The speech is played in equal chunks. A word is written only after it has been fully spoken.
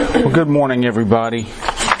Well, good morning, everybody.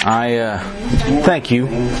 I thank you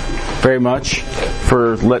very much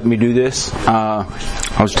for letting me do this.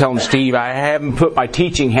 I was telling Steve I haven't put my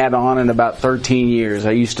teaching hat on in about 13 years.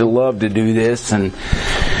 I used to love to do this, and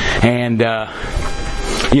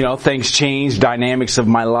you know, things changed, dynamics of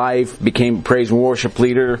my life, became a praise and worship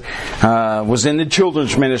leader, was in the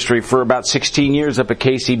children's ministry for about 16 years up at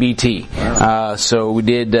KCBT. So we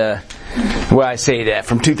did, I say that,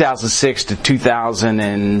 from 2006 to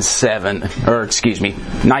 2007, or excuse me,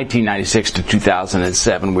 1996 to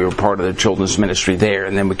 2007, we were part of the children's ministry there,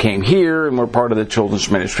 and then we came here and we're part of the children's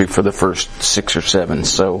ministry for the first 6 or 7.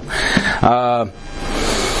 So,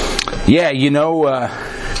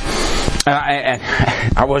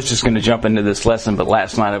 I was just going to jump into this lesson, but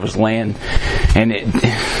last night I was laying, and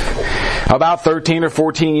about 13 or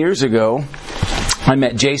 14 years ago, I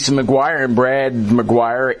met Jason McGuire and Brad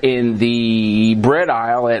McGuire in the bread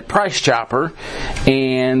aisle at Price Chopper,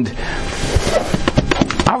 and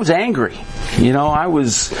I was angry. You know, I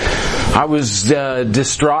was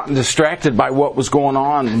distraught and distracted by what was going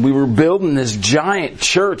on. We were building this giant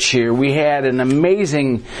church here. We had an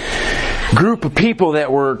amazing group of people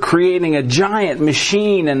that were creating a giant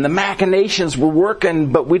machine, and the machinations were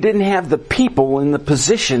working, but we didn't have the people in the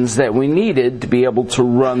positions that we needed to be able to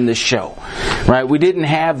run the show. Right? We didn't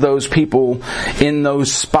have those people in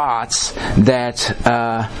those spots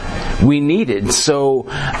that we needed. So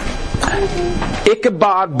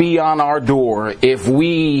Ichabod be on our door if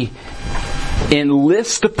we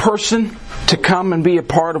enlist a person to come and be a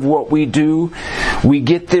part of what we do. We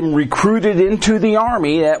get them recruited into the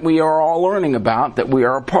army that we are all learning about, that we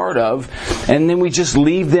are a part of, and then we just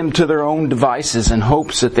leave them to their own devices in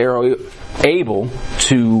hopes that they're able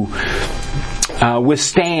to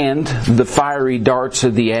withstand the fiery darts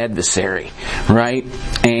of the adversary, right?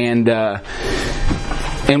 And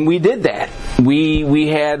we did that. We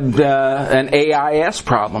had an AIS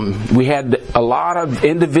problem. We had a lot of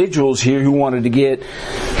individuals here who wanted to get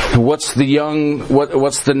what's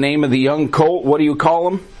the name of the young colt? What do you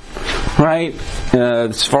call them? Right?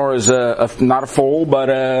 As far as not a foal, but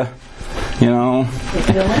an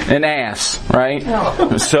ass, right?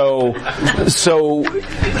 So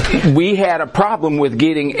we had a problem with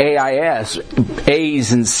getting AIS,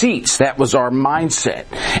 A's and seats. That was our mindset.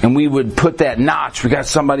 And we would put that notch. We got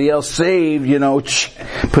somebody else saved,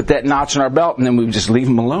 put that notch in our belt, and then we would just leave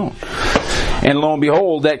them alone. And lo and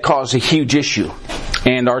behold, that caused a huge issue.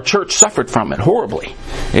 And our church suffered from it horribly.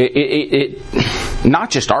 It not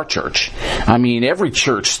just our church. I mean, every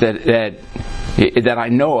church that I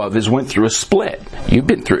know of has went through a split. You've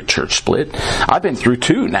been through a church split. I've been through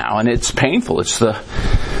 2 now, and it's painful. It's the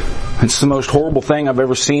most horrible thing I've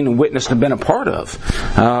ever seen and witnessed and been a part of.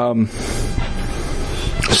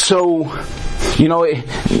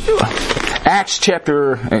 Acts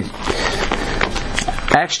chapter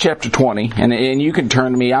 20, and you can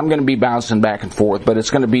turn to me. I'm going to be bouncing back and forth, but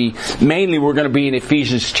it's going to be, mainly we're going to be in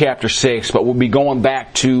Ephesians chapter 6, but we'll be going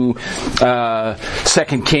back to 2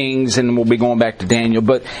 Kings, and we'll be going back to Daniel.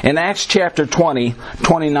 But in Acts chapter 20,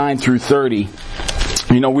 29 through 30,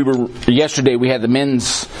 yesterday we had the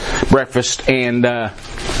men's breakfast, and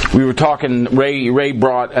we were talking, Ray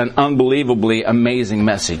brought an unbelievably amazing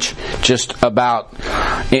message just about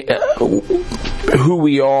who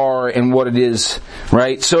we are and what it is,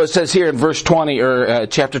 right? So it says here in verse 20, or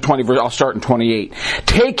chapter 20, I'll start in 28.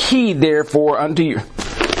 Take heed therefore unto you.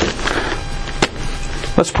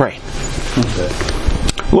 Let's pray. Okay.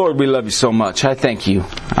 Lord, we love you so much. I thank you.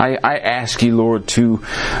 I ask you, Lord, to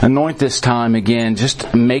anoint this time again.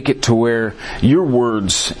 Just make it to where your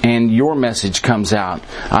words and your message comes out.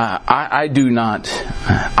 I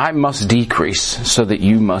must decrease so that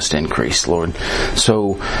you must increase, Lord.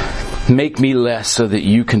 So make me less so that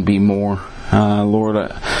you can be more.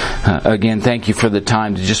 Lord, again, thank you for the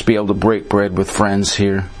time to just be able to break bread with friends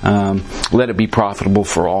here. Let it be profitable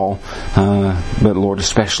for all, but Lord,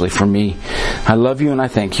 especially for me. I love you and I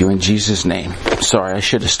thank you in Jesus' name. Sorry, I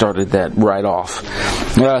should have started that right off.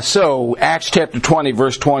 So, Acts chapter 20,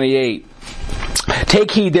 verse 28.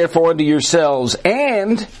 Take heed therefore unto yourselves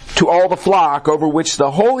and to all the flock over which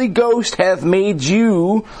the Holy Ghost hath made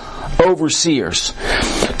you overseers,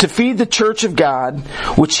 to feed the church of God,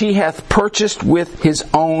 which he hath purchased with his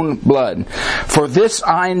own blood. For this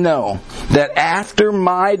I know, that after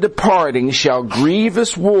my departing shall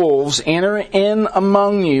grievous wolves enter in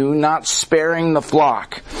among you, not sparing the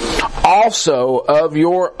flock. Also of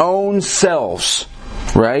your own selves,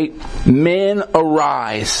 right? Men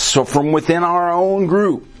arise. So from within our own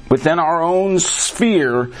group, within our own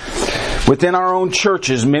sphere, within our own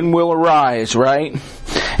churches, men will arise, right?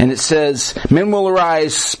 And it says, men will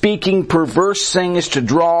arise speaking perverse things to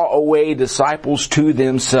draw away disciples to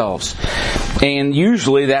themselves. And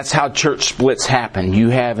usually that's how church splits happen. You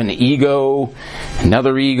have an ego,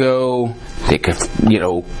 another ego, they could,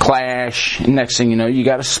 clash. Next thing you know, you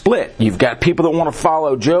got a split. You've got people that want to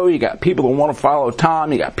follow Joe. You got people that want to follow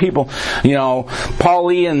Tom. You got people,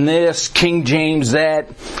 Pauline this, King James that,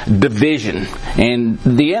 division. And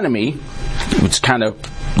the enemy, which kind of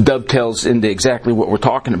dovetails into exactly what we're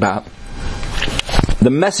talking about. The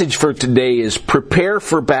message for today is prepare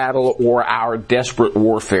for battle or our desperate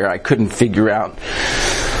warfare. I couldn't figure out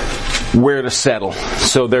where to settle.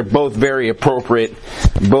 So they're both very appropriate,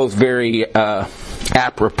 both very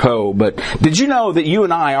apropos. But did you know that you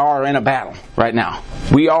and I are in a battle right now?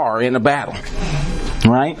 We are in a battle,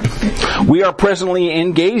 right? We are presently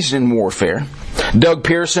engaged in warfare. Doug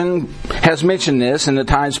Pearson has mentioned this in the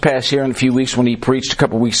times past here in a few weeks when he preached a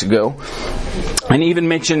couple weeks ago. And even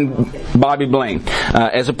mentioned Bobby Blaine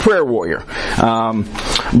as a prayer warrior.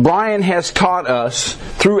 Brian has taught us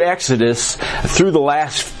through Exodus, through the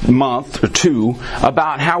last month or two,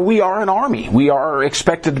 about how we are an army. We are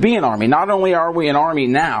expected to be an army. Not only are we an army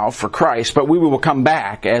now for Christ, but we will come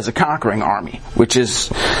back as a conquering army, which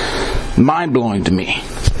is mind-blowing to me.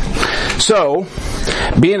 So,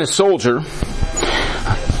 being a soldier,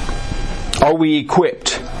 are we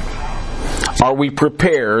equipped? Are we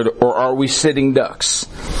prepared, or are we sitting ducks?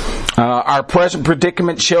 Our present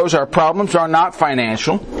predicament shows our problems are not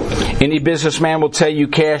financial. Any businessman will tell you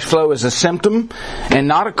cash flow is a symptom and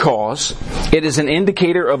not a cause. It is an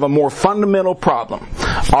indicator of a more fundamental problem.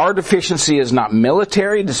 Our deficiency is not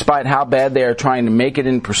military, despite how bad they are trying to make it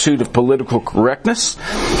in pursuit of political correctness.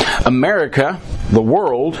 America, the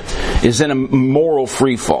world, is in a moral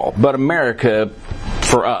freefall. But America,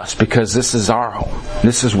 for us, because this is our home.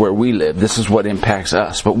 This is where we live. This is what impacts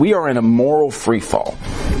us. But we are in a moral freefall,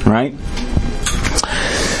 right?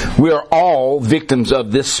 We are all victims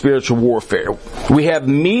of this spiritual warfare. We have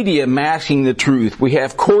media masking the truth. We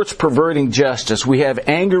have courts perverting justice. We have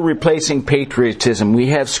anger replacing patriotism. We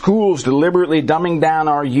have schools deliberately dumbing down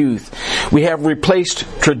our youth. We have replaced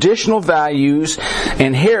traditional values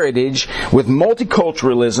and heritage with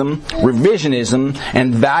multiculturalism, revisionism,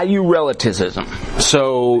 and value relativism.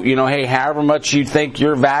 So, hey, however much you think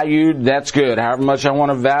you're valued, that's good. However much I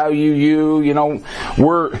want to value you,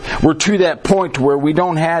 we're to that point where we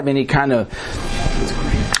don't have any kind of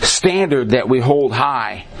standard that we hold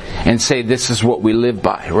high and say this is what we live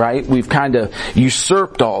by, right? We've kind of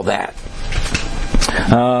usurped all that.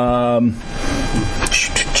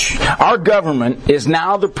 Our government is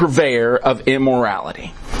now the purveyor of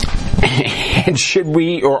immorality. And should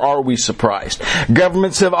we or are we surprised?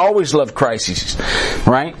 Governments have always loved crises,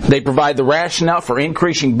 right? They provide the rationale for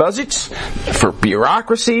increasing budgets, for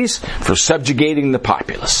bureaucracies, for subjugating the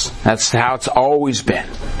populace. That's how it's always been.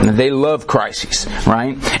 And they love crises,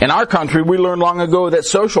 right? In our country, we learned long ago that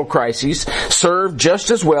social crises serve just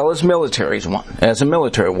as well as a military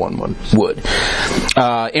one would.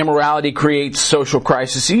 Immorality creates social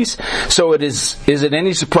crises. So is it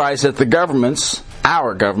any surprise that the governments,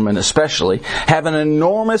 our government especially, have an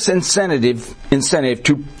enormous incentive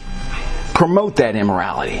to promote that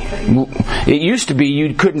immorality? It used to be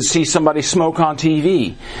you couldn't see somebody smoke on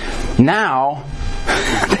TV. Now,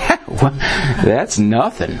 that's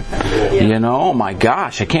nothing. Oh my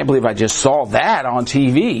gosh, I can't believe I just saw that on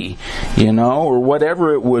TV, or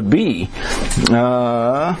whatever it would be.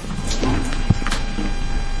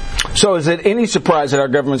 So is it any surprise that our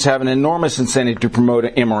governments have an enormous incentive to promote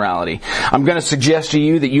immorality? I'm going to suggest to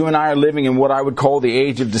you that you and I are living in what I would call the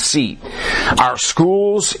age of deceit. Our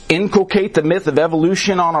schools inculcate the myth of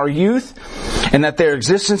evolution on our youth, and that their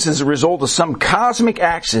existence is a result of some cosmic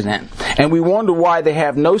accident. And we wonder why they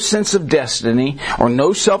have no sense of destiny or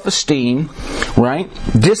no self-esteem, right?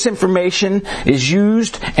 Disinformation is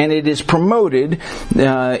used and it is promoted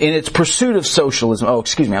in its pursuit of socialism.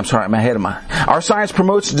 Our science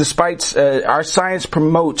promotes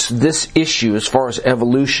this issue as far as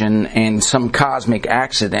evolution and some cosmic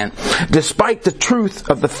accident, despite the truth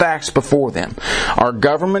of the facts before them. Our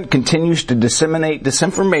government continues to disseminate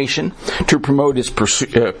disinformation to promote its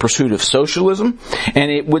pursuit of socialism,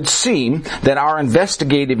 and it would seem that our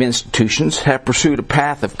investigative institutions have pursued a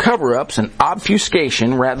path of cover-ups and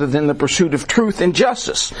obfuscation rather than the pursuit of truth and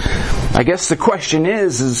justice. I guess the question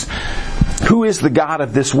is who is the God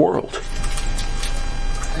of this world?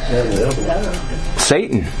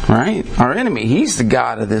 Satan, right? Our enemy. He's the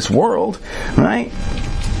God of this world, right?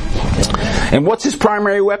 And what's his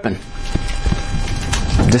primary weapon?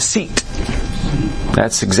 Deceit.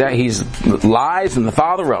 That's exactly, he's lies and the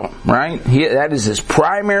father of them, right? That is his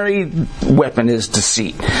primary weapon, is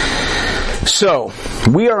deceit. So,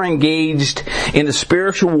 we are engaged in the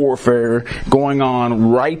spiritual warfare going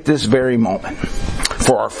on right this very moment.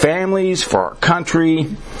 For our families, for our country.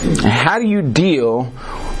 How do you deal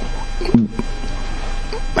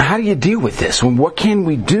with this? What can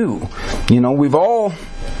we do? We've all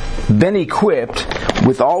been equipped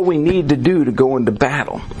with all we need to do to go into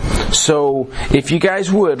battle. So, if you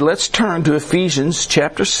guys would, let's turn to Ephesians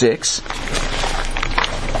chapter 6.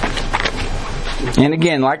 And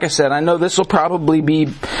again, like I said, I know this will probably be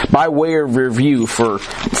by way of review for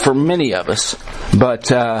many of us.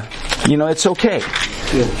 But, it's okay.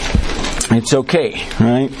 It's okay,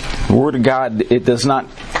 right? The Word of God, it does not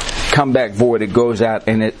come back void. It goes out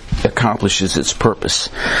and it accomplishes its purpose.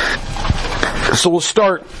 So we'll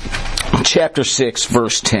start chapter 6,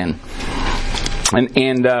 verse 10.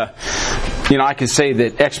 And I can say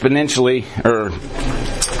that exponentially, or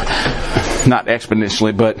not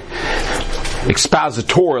exponentially, but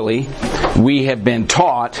expositorily, we have been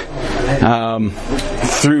taught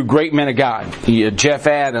through great men of God. Jeff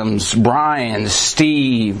Adams, Brian,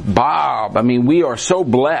 Steve, Bob. I mean, we are so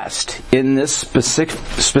blessed in this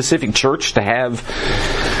specific church to have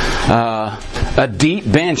a deep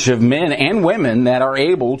bench of men and women that are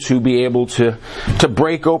able to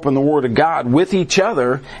break open the Word of God with each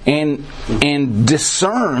other and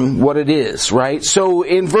discern what it is, right? So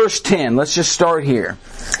in verse 10, let's just start here.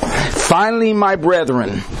 Finally, my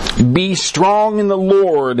brethren, be strong in the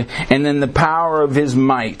Lord and in the power of His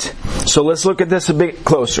might. So let's look at this a bit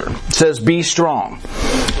closer. It says, be strong.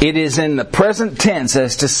 It is in the present tense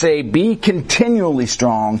as to say, be continually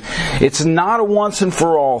strong. It's not a once and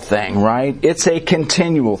for all thing, right? It's a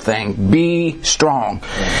continual thing. Be strong.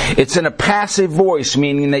 It's in a passive voice,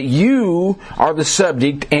 meaning that you are the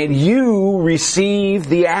subject and you receive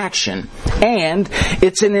the action. And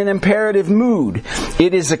it's in an imperative mood.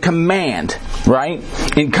 It is a command, right?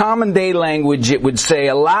 In common day language, it would say,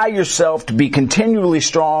 allow yourself to be continually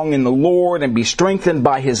strong in the Lord and be strengthened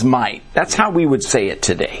by His might. That's how we would say it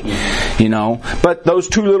today, But those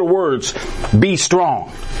two little words, be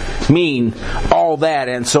strong, mean all that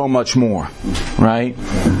and so much more, right?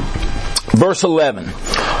 Verse 11,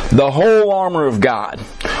 the whole armor of God.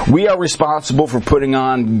 We are responsible for putting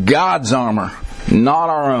on God's armor, not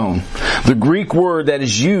our own. The Greek word that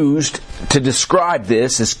is used to describe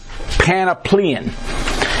this is panopleon.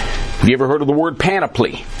 Have you ever heard of the word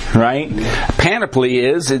panoply, right? Panoply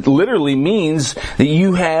it literally means that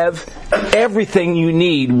you have everything you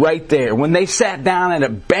need right there. When they sat down at a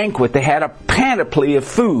banquet, they had a panoply of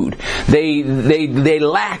food. They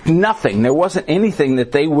lacked nothing. There wasn't anything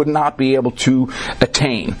that they would not be able to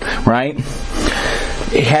attain, right?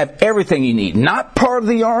 You have everything you need. Not part of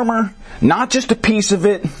the armor, not just a piece of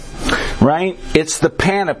it, right? It's the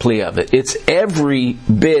panoply of it. It's every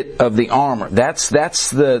bit of the armor. That's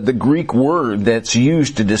the Greek word that's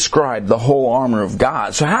used to describe the whole armor of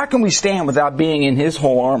God. So how can we stand without being in His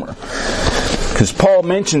whole armor? Because Paul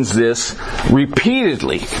mentions this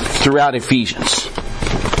repeatedly throughout Ephesians.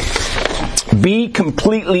 Be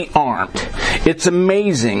completely armed. It's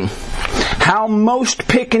amazing how most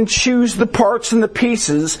pick and choose the parts and the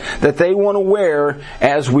pieces that they want to wear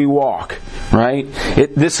as we walk, right?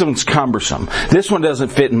 This one's cumbersome. This one doesn't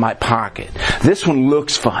fit in my pocket. This one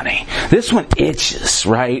looks funny. This one itches,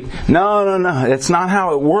 right? No. That's not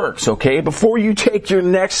how it works, okay? Before you take your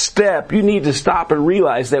next step, you need to stop and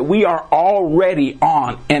realize that we are already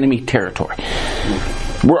on enemy territory.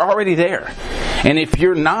 We're already there. And if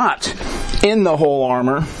you're not in the whole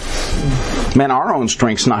armor, man, our own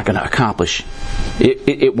strength's not going to accomplish.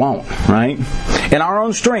 It won't, right? In our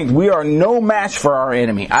own strength, we are no match for our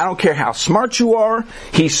enemy. I don't care how smart you are,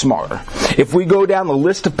 he's smarter. If we go down the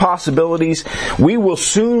list of possibilities, we will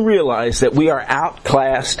soon realize that we are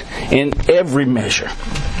outclassed in every measure,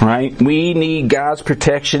 right? We need God's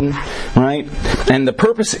protection, right? And the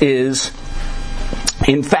purpose is,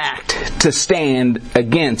 in fact, to stand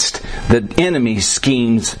against the enemy's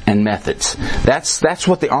schemes and methods. That's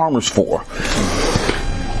what the armor's for.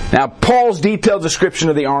 Now, Paul's detailed description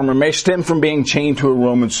of the armor may stem from being chained to a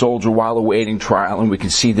Roman soldier while awaiting trial, and we can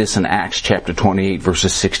see this in Acts chapter 28,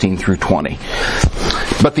 verses 16 through 20.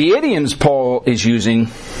 But the idioms Paul is using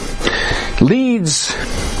leads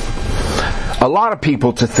a lot of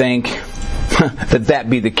people to think that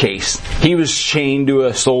be the case. He was chained to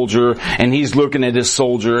a soldier, and he's looking at his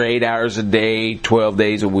soldier 8 hours a day, 12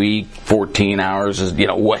 days a week, 14 hours.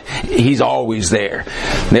 He's always there.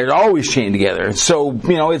 They're always chained together. So,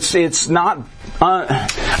 it's not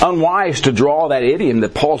unwise to draw that idiom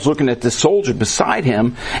that Paul's looking at this soldier beside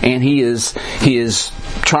him, and he is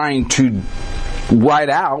trying to write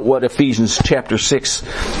out what Ephesians chapter 6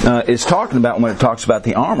 is talking about when it talks about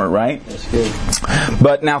the armor, right? That's good.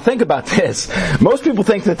 But now think about this. Most people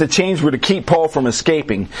think that the chains were to keep Paul from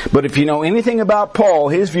escaping. But if you know anything about Paul,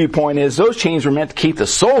 his viewpoint is those chains were meant to keep the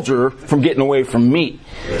soldier from getting away from me,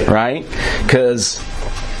 right? Because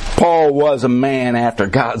Paul was a man after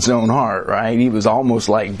God's own heart, right? He was almost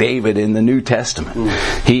like David in the New Testament.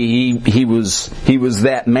 He was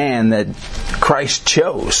that man that Christ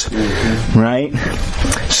chose, right?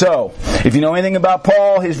 So, if you know anything about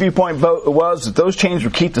Paul, his viewpoint was that those chains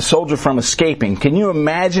would keep the soldier from escaping. Can you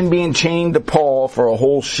imagine being chained to Paul for a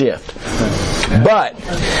whole shift? But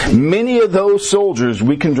many of those soldiers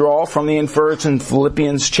we can draw from the inference in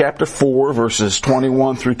Philippians chapter 4 verses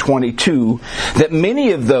 21 through 22 that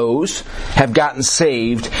many of those have gotten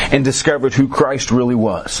saved and discovered who Christ really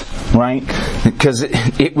was, right? Because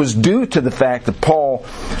it was due to the fact that Paul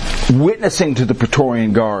witnessing to the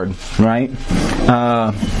Praetorian Guard, right?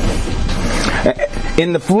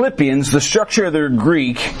 In the Philippians, the structure of their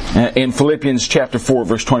Greek, in Philippians chapter 4,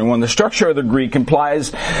 verse 21, the structure of the Greek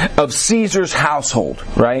implies of Caesar's household,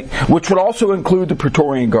 right? Which would also include the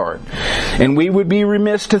Praetorian Guard. And we would be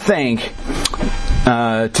remiss to think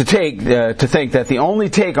that the only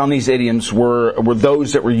take on these idioms were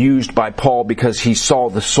those that were used by Paul because he saw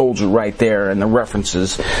the soldier right there and the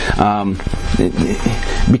references.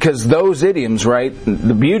 Because those idioms, right,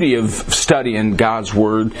 the beauty of studying God's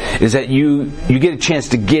Word is that you get a chance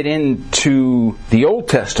to get into the Old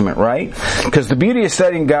Testament, right? Because the beauty of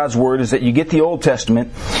studying God's Word is that you get the Old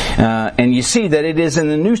Testament and you see that it is in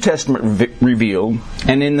the New Testament revealed,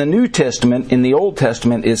 and in the New Testament, in the Old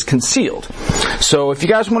Testament, is concealed. So if you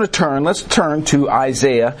guys want to turn, let's turn to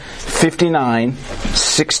Isaiah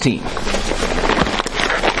 59:16.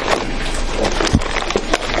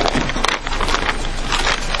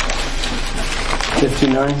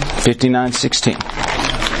 $59.16.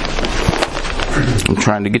 I'm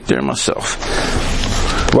trying to get there myself.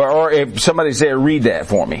 Well, or if somebody's there, read that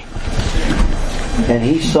for me. And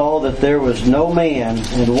he saw that there was no man,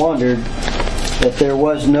 and wondered that there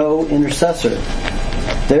was no intercessor.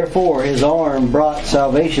 Therefore his arm brought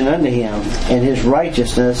salvation unto him, and his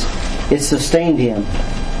righteousness, it sustained him.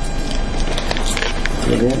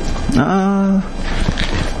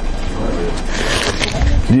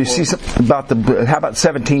 Do you see something about how about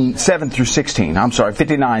 7 through 16? I'm sorry,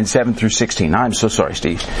 59, 7 through 16. I'm so sorry,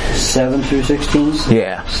 Steve. 7 through 16?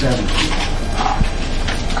 Yeah. 17.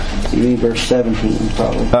 You mean verse 17,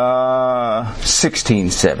 probably. 16,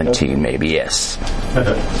 17, okay. Maybe, yes.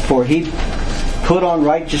 For he put on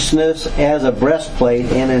righteousness as a breastplate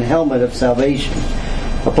and an helmet of salvation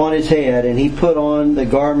upon his head, and he put on the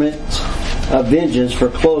garment of vengeance for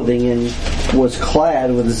clothing, and was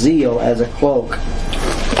clad with zeal as a cloak.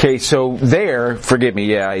 Okay, so there, forgive me,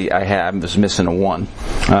 yeah, I was missing a 1.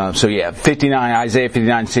 So yeah, 59, Isaiah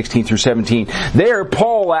 59, 16 through 17. There,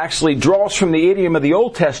 Paul actually draws from the idiom of the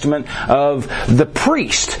Old Testament of the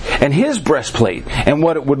priest and his breastplate and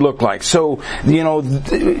what it would look like. So, you know,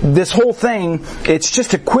 this whole thing, it's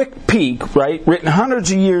just a quick peek, right? Written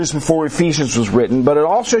hundreds of years before Ephesians was written, but it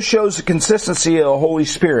also shows the consistency of the Holy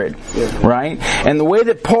Spirit, right? And the way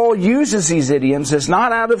that Paul uses these idioms is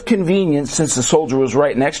not out of convenience, since the soldier was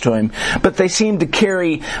right next to him, but they seem to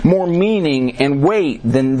carry more meaning and weight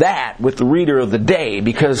than that with the reader of the day,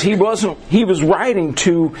 because he was writing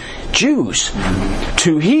to Jews,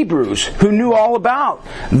 to Hebrews who knew all about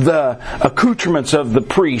the accoutrements of the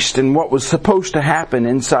priest and what was supposed to happen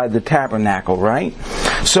inside the tabernacle, right?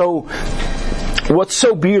 So what's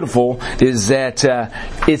so beautiful is that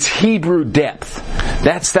it's Hebrew depth.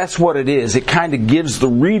 That's what it is. It kind of gives the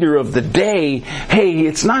reader of the day, hey,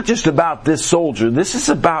 it's not just about this soldier. This is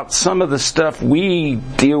about some of the stuff we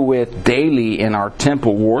deal with daily in our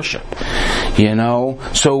temple worship. You know?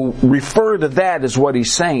 So refer to that as what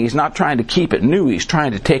he's saying. He's not trying to keep it new. He's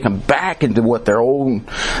trying to take them back into what their own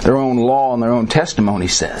law and their own testimony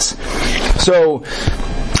says. So,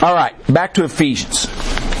 alright, back to Ephesians.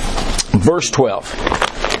 Verse 12.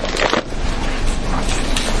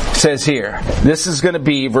 Says here, this is going to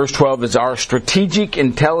be, verse 12 is our strategic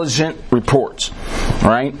intelligent reports.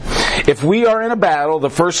 Alright? If we are in a battle,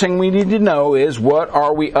 the first thing we need to know is, what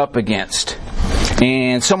are we up against?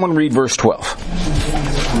 And someone read verse 12.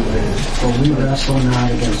 we wrestle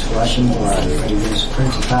not against flesh and blood, but against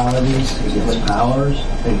principalities, against powers,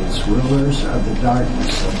 against rulers of the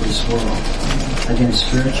darkness of this world, against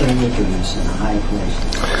spiritual wickedness in the high places.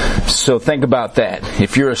 So think about that.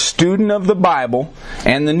 If you're a student of the Bible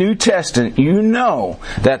and the New Testament, you know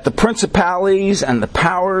that the principalities and the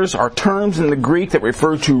powers are terms in the Greek that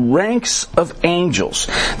refer to ranks of angels.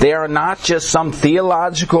 They are not just some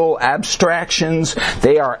theological abstractions.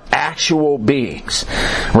 They are actual beings,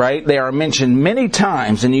 right? They are mentioned many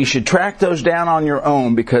times, and you should track those down on your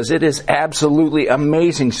own because it is absolutely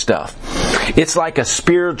amazing stuff. It's like a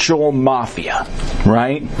spiritual mafia,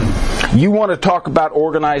 right? You want to talk about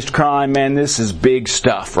organized crime, man, this is big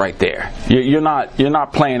stuff right there. You're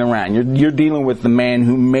not playing around. You're dealing with the man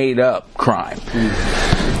who made up crime.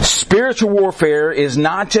 Spiritual warfare is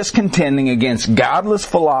not just contending against godless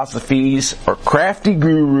philosophies or crafty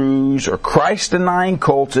gurus or Christ-denying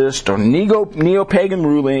cultists or neo-pagan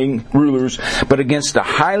rulers, but against a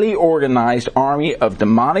highly organized army of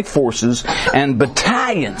demonic forces and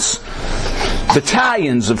battalions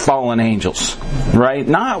of fallen angels, right?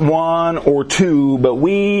 Not one or two, but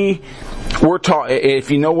we're taught, if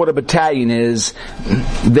you know what a battalion is,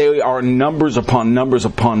 they are numbers upon numbers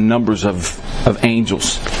upon numbers of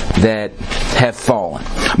angels that have fallen.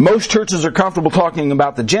 Most churches are comfortable talking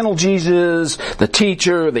about the gentle Jesus, the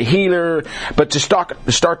teacher, the healer, but to start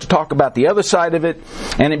to talk about the other side of it,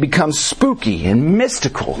 and it becomes spooky and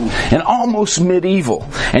mystical and almost medieval.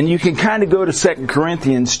 And you can kind of go to 2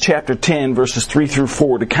 Corinthians chapter 10, verses 3 through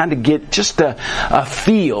 4 to kind of get just a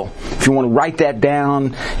feel. If you want to write that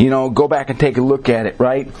down, go back and take a look at it,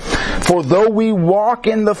 right? For though we walk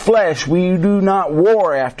in the flesh, we do not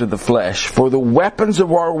war after the flesh. For the weapons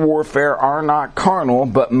of our warfare are not carnal,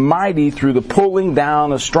 but mighty through the pulling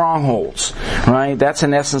down of strongholds. Right? That's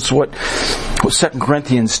in essence what 2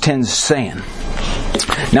 Corinthians 10 is saying.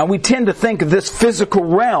 Now we tend to think of this physical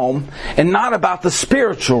realm and not about the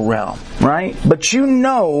spiritual realm, right? But you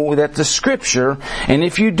know that the Scripture, and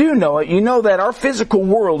if you do know it, you know that our physical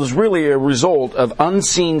world is really a result of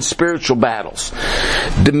unseen spiritual battles,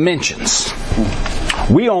 dimensions.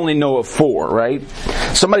 We only know of 4, right?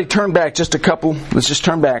 Somebody turn back just a couple. Let's just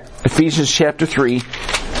turn back. Ephesians chapter 3,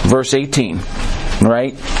 verse 18,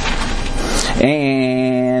 right?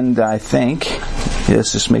 And I think,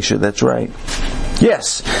 let's just make sure that's right.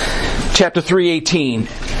 Yes, chapter 3:18,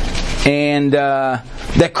 and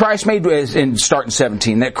that Christ may, and start in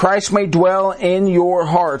 17, that Christ may dwell in your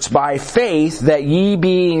hearts by faith, that ye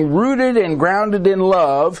being rooted and grounded in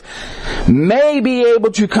love, may be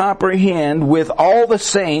able to comprehend with all the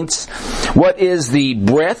saints what is the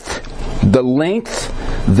breadth, the length,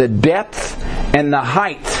 the depth, and the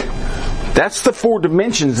height. That's the 4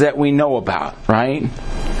 dimensions that we know about, right?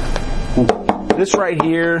 This right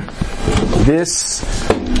here, this,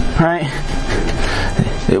 right?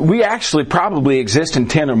 We actually probably exist in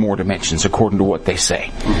 10 or more dimensions according to what they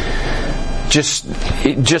say. Just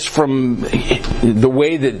from the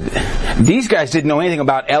way that these guys didn't know anything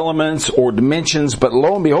about elements or dimensions, but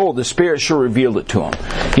lo and behold, the Spirit sure revealed it to them.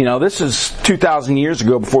 This is 2,000 years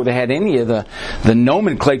ago before they had any of the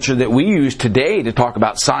nomenclature that we use today to talk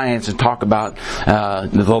about science and talk about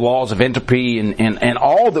the laws of entropy and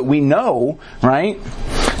all that we know, right?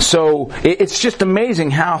 So it's just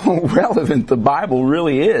amazing how relevant the Bible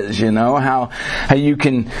really is, how you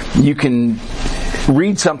can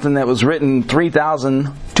read something that was written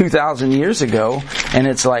 2,000 years ago, and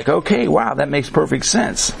it's like, okay, wow, that makes perfect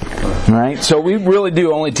sense, right? So we really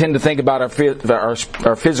do only tend to think about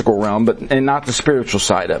our physical realm, and not the spiritual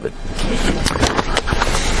side of it.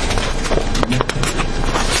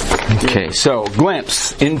 Okay, so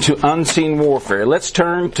glimpse into unseen warfare. Let's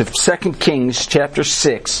turn to 2 Kings chapter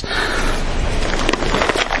 6.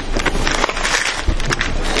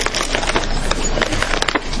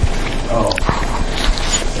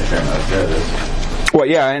 Well,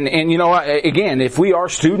 yeah, and you know what, again, if we are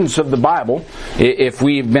students of the Bible, if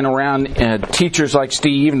we've been around teachers like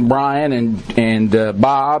Steve and Brian and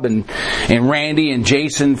Bob and Randy and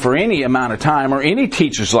Jason for any amount of time, or any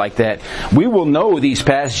teachers like that, we will know these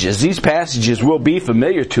passages. These passages will be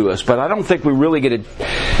familiar to us, but I don't think we really get to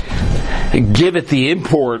give it the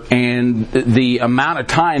import and the amount of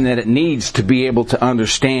time that it needs to be able to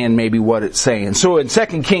understand maybe what it's saying. So in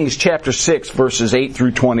 2 Kings chapter 6 verses 8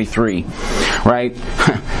 through 23, right?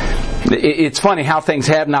 It's funny how things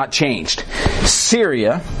have not changed.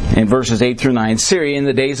 Syria, in verses 8 through 9, Syria in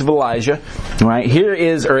the days of Elijah, right?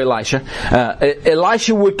 Elisha.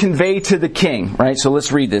 Elisha would convey to the king, right? So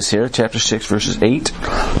let's read this here, chapter 6, verses 8.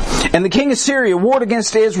 And the king of Syria warred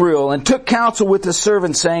against Israel and took counsel with his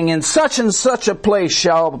servants, saying, in such and such a place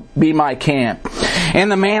shall be my camp.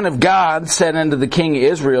 And the man of God said unto the king of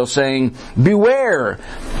Israel, saying, beware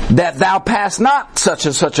that thou pass not such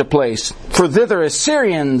and such a place, for thither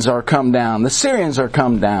Assyrians are come down. The Syrians are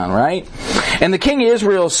come down, right? And the king of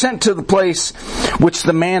Israel sent to the place which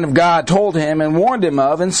the man of God told him and warned him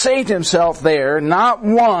of, and saved himself there, not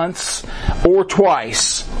once or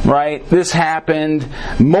twice, right? This happened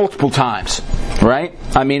multiple times, right?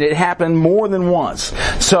 I mean, it happened more than once.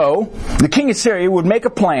 So, the king of Syria would make a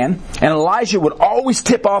plan, and Elijah would always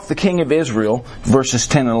tip off the king of Israel, verses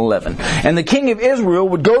 10 and 11. And the king of Israel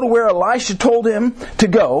would go to where Elisha told him to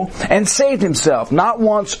go, and saved himself, not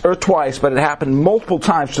once or twice, but it happened multiple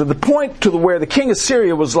times, to the point to where the king of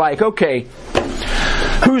Syria was like, okay,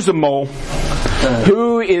 who's the mole?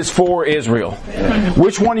 Who is for Israel?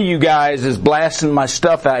 Which one of you guys is blasting my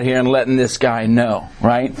stuff out here and letting this guy know,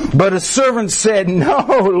 right? But his servant said, no,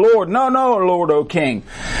 Lord, no, Lord, O king.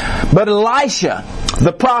 But Elisha,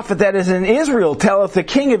 the prophet that is in Israel, telleth the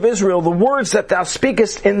king of Israel the words that thou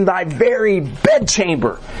speakest in thy very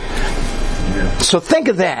bedchamber. So think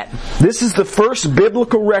of that. This is the first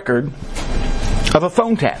biblical record of a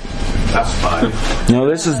phone tap. That's fine.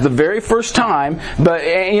 This is the very first time, but,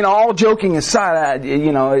 all joking aside,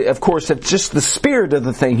 of course, it's just the spirit of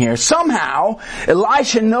the thing here. Somehow,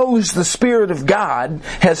 Elisha knows the Spirit of God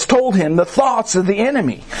has told him the thoughts of the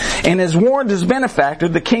enemy, and has warned his benefactor,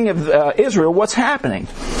 the king of Israel, what's happening.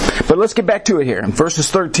 But let's get back to it here, in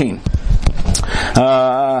verses 13.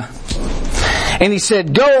 And he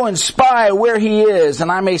said, go and spy where he is,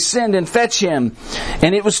 and I may send and fetch him.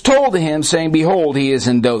 And it was told to him, saying, behold, he is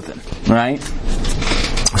in Dothan. Right?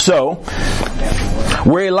 So,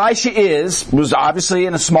 where Elisha was obviously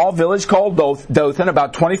in a small village called Dothan,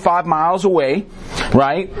 about 25 miles away,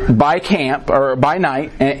 right? By camp, or by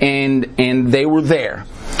night, and they were there.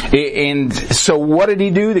 And so what did he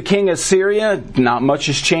do? The king of Syria, not much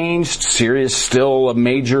has changed. Syria is still a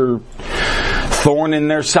major thorn in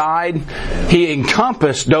their side. He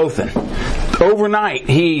encompassed Dothan. Overnight,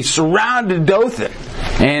 he surrounded Dothan.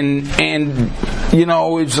 And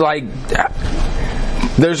it's like,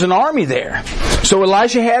 there's an army there. So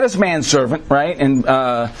Elisha had his manservant, right? And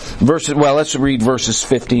let's read verses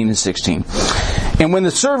 15 and 16. And when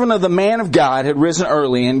the servant of the man of God had risen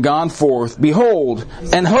early and gone forth, behold,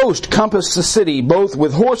 an host compassed the city, both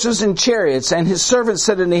with horses and chariots. And his servant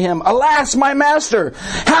said unto him, alas, my master,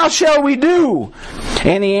 how shall we do?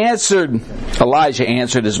 And Elijah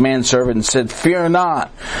answered his manservant and said, fear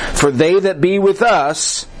not, for they that be with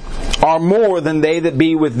us are more than they that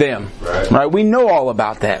be with them. Right? We know all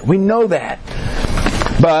about that. We know that.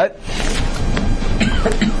 But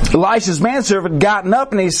Elisha's manservant gotten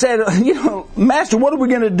up and he said, Master, what are we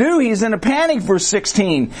going to do? He's in a panic, verse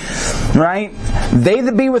 16. Right? They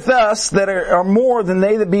that be with us that are more than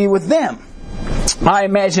they that be with them. I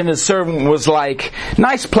imagine his servant was like,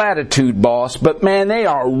 nice platitude, boss, but man, they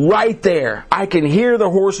are right there. I can hear the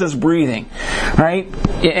horses breathing, right?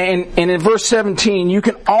 And in verse 17, you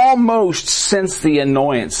can almost sense the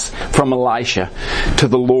annoyance from Elisha to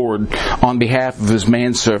the Lord on behalf of his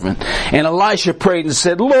manservant. And Elisha prayed and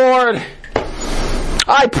said, Lord,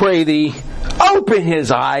 I pray thee, open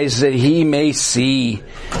his eyes that he may see.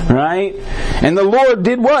 Right? And the Lord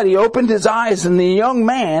did what? He opened his eyes, and the young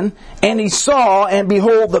man, and he saw, and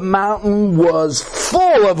behold, the mountain was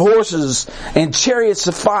full of horses and chariots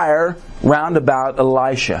of fire round about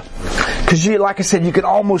Elisha. Because like I said, you can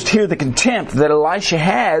almost hear the contempt that Elisha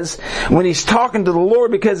has when he's talking to the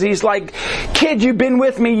Lord, because he's like, kid, you've been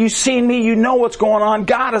with me, you've seen me, you know what's going on,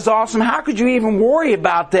 God is awesome, how could you even worry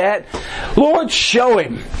about that? Lord, show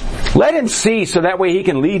him. Let him see, so that way he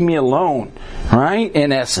can leave me alone. Right?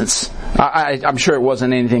 In essence. I'm sure it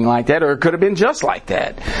wasn't anything like that, or it could have been just like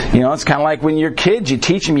that. It's kind of like when you're kids, you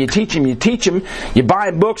teach them, you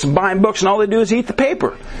buy books, and all they do is eat the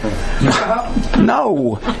paper.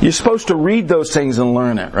 No. You're supposed to read those things and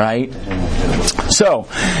learn it, right? So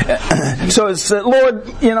it's,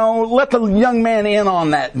 Lord, let the young man in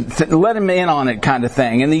on that, let him in on it kind of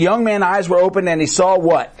thing. And the young man's eyes were opened, and he saw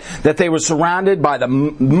what? That they were surrounded by the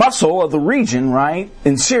muscle of the region, right?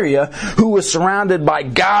 In Syria, who was surrounded by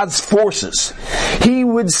God's forces. He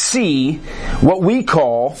would see what we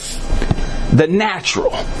call the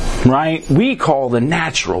natural, right? We call the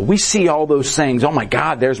natural. We see all those things. Oh my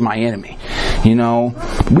God, there's my enemy.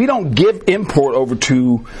 We don't give import over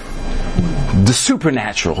to the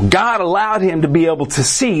supernatural. God allowed him to be able to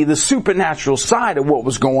see the supernatural side of what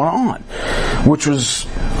was going on, which was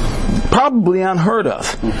probably unheard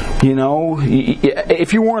of. You know,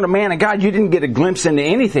 if you weren't a man of God, you didn't get a glimpse into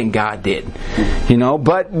anything God did. You know,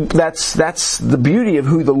 but that's the beauty of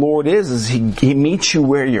who the Lord is He meets you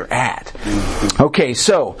where you're at. Okay,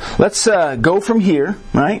 so let's go from here,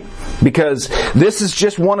 right? Because this is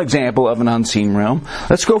just one example of an unseen realm.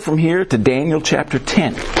 Let's go from here to Daniel chapter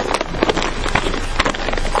 10.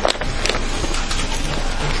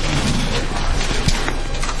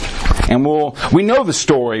 And we know the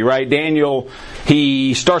story, right? Daniel,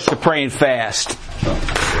 he starts to pray and fast.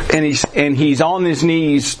 And he's on his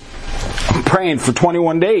knees praying for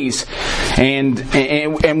 21 days. And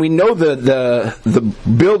we know the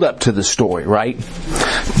build up to the story, right?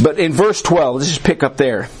 But in verse 12, let's just pick up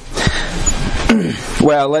there.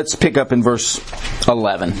 Well, let's pick up in verse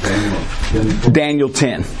 11. Daniel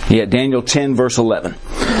 10. Yeah, Daniel 10 verse 11.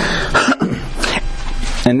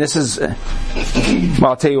 And this is,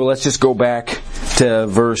 well, I'll tell you what, let's just go back to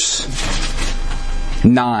verse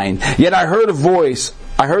 9. Yet I heard the voice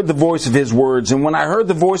of his words, and when I heard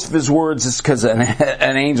the voice of his words, it's because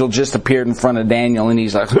an angel just appeared in front of Daniel, and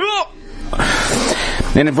he's like, oh!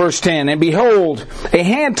 And in verse 10, and behold, a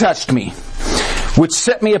hand touched me, which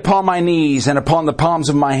set me upon my knees and upon the palms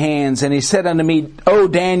of my hands, and he said unto me, O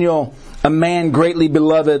Daniel, a man greatly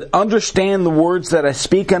beloved, understand the words that I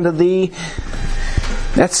speak unto thee.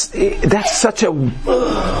 That's such a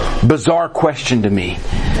bizarre question to me.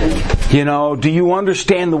 You know, do you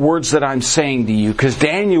understand the words that I'm saying to you? Because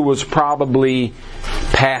Daniel was probably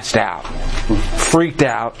passed out, freaked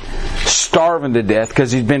out, starving to death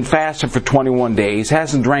because he's been fasting for 21 days,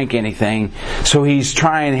 hasn't drank anything. So he's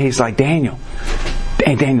like, Daniel,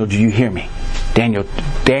 hey Daniel, do you hear me? Daniel,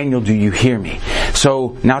 do you hear me?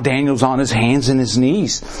 So now Daniel's on his hands and his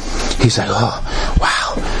knees. He's like, oh, wow.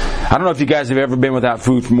 I don't know if you guys have ever been without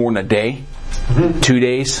food for more than a day, 2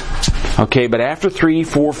 days. Okay, but after 3,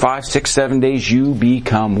 4, 5, 6, 7 days, you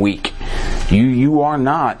become weak. You are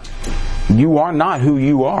not who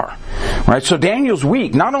you are. Right? So Daniel's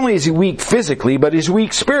weak. Not only is he weak physically, but he's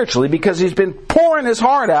weak spiritually because he's been pouring his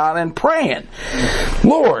heart out and praying,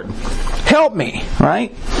 Lord, help me.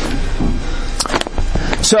 Right?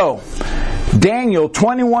 So, Daniel,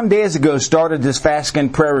 21 days ago, started this fast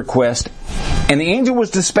and prayer request, and the angel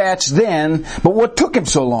was dispatched then, but what took him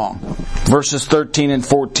so long? Verses 13 and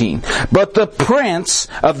 14. But the prince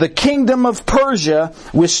of the kingdom of Persia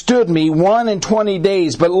withstood me 21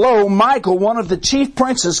 days. But lo, Michael, one of the chief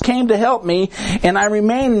princes, came to help me, and I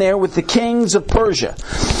remained there with the kings of Persia.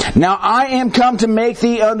 Now I am come to make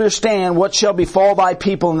thee understand what shall befall thy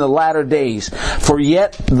people in the latter days. For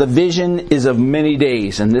yet the vision is of many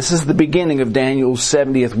days. And this is the beginning of Daniel's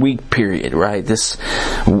 70th week period, right?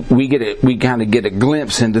 We kind of get a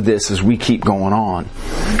glimpse into this as we keep going on,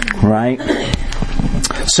 right?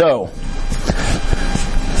 So,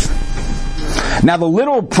 now the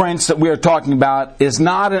little prince that we are talking about is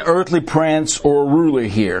not an earthly prince or a ruler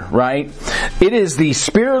here, right? It is the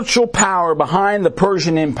spiritual power behind the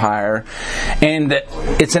Persian Empire, and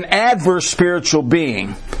it's an adverse spiritual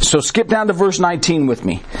being. So skip down to verse 19 with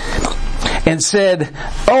me. And said,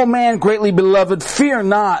 O man greatly beloved, fear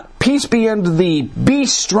not, peace be unto thee, be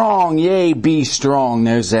strong, yea, be strong.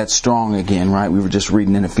 There's that strong again, right? We were just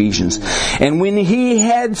reading in Ephesians. And when he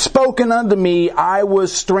had spoken unto me, I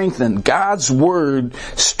was strengthened. God's word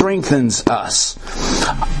strengthens us.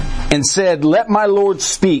 And said, let my Lord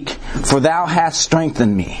speak, for thou hast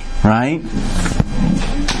strengthened me. Right?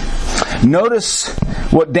 Notice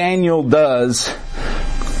what Daniel does.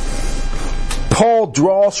 Paul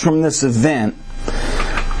draws from this event,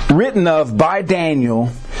 written of by Daniel,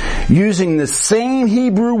 using the same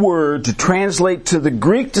Hebrew word to translate to the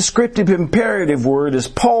Greek descriptive imperative word as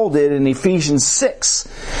Paul did in Ephesians 6.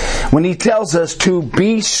 When he tells us to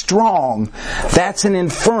be strong, that's an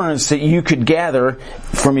inference that you could gather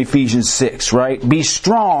from Ephesians 6, right? Be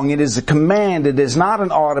strong. It is a command. It is not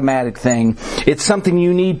an automatic thing. It's something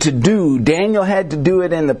you need to do. Daniel had to do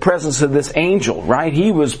it in the presence of this angel, right?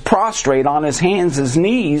 He was prostrate on his hands, his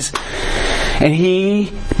knees, and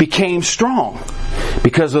he became strong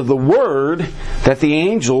because of the word that the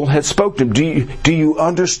angel had spoken to him. Do you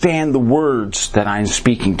understand the words that I'm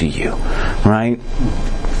speaking to you? Right?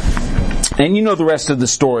 And you know the rest of the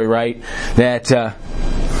story, right? That the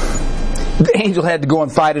angel had to go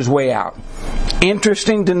and fight his way out.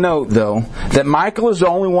 Interesting to note, though, that Michael is the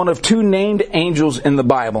only one of 2 named angels in the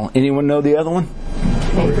Bible. Anyone know the other one?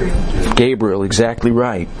 Gabriel, exactly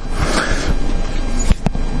right.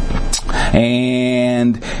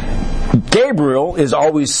 And Gabriel is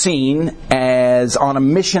always seen as on a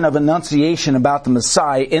mission of annunciation about the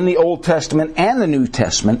Messiah in the Old Testament and the New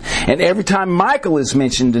Testament. And every time Michael is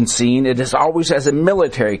mentioned and seen, it is always as a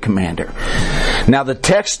military commander. Now the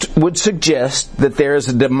text would suggest that there is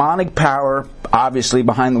a demonic power, obviously,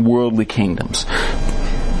 behind the worldly kingdoms.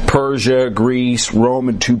 Persia, Greece, Rome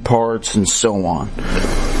in two parts, and so on.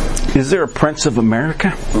 Is there a Prince of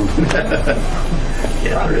America?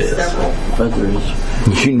 Yeah, there is. But there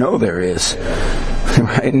is. You know there is.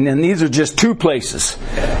 Right? And these are just two places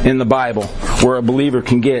in the Bible where a believer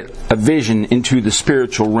can get a vision into the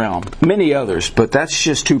spiritual realm. Many others, but that's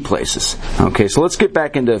just two places. Okay, so let's get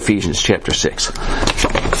back into Ephesians chapter 6.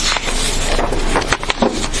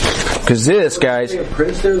 Because this, guys...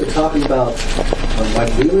 Prince there, they're talking about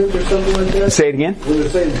like demons or something like that? Say it again? When they're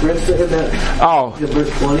saying prince there, in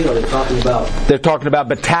verse 20, are they talking about... They're talking about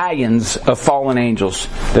battalions of fallen angels.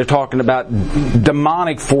 They're talking about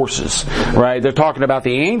demonic forces, right? They're talking about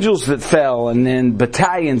the angels that fell and then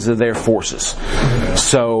battalions of their forces.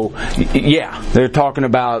 So, yeah, they're talking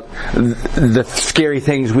about the scary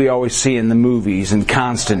things we always see in the movies and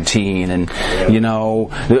Constantine and,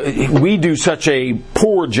 we do such a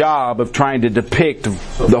poor job of trying to depict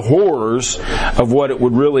the horrors of what it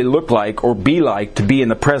would really look like or be like to be in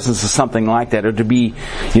the presence of something like that, or to be,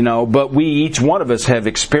 but each one of us have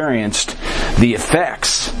experienced the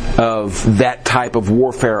effects of that type of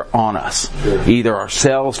warfare on us. Either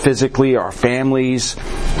ourselves physically, our families,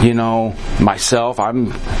 myself,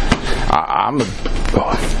 I'm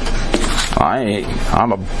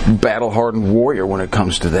a battle-hardened warrior when it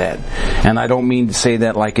comes to that. And I don't mean to say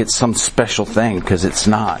that like it's some special thing, because it's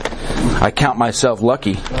not. I count myself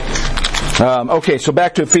lucky. Okay, so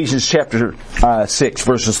back to Ephesians chapter 6,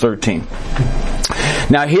 verses 13.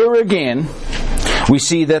 Now here again, we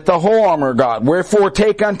see that the whole armor of God. Wherefore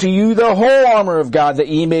take unto you the whole armor of God, that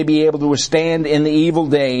ye may be able to withstand in the evil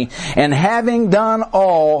day, and having done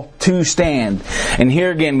all, to stand. And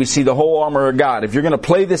here again we see the whole armor of God. If you're going to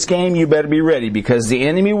play this game, you better be ready, because the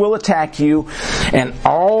enemy will attack you, and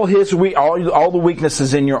all the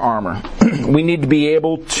weaknesses in your armor. We need to be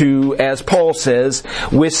able to, as Paul says,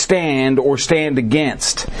 withstand or stand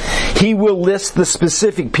against. He will list the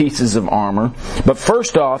specific pieces of armor, but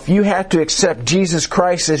first off, you have to accept Jesus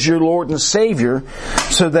Christ as your Lord and Savior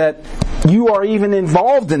so that you are even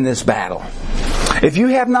involved in this battle. If you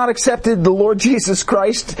have not accepted the Lord Jesus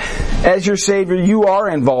Christ as your Savior, you are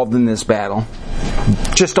involved in this battle,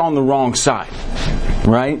 just on the wrong side.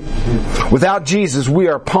 Right? Without Jesus, we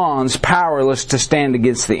are pawns, powerless to stand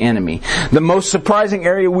against the enemy. The most surprising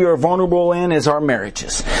area we are vulnerable in is our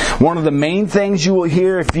marriages. One of the main things you will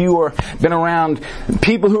hear if you are been around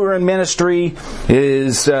people who are in ministry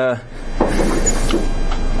is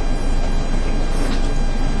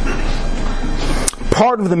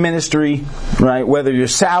part of the ministry, right, whether you're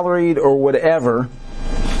salaried or whatever,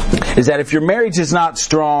 is that if your marriage is not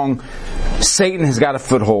strong, Satan has got a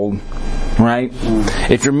foothold. Right?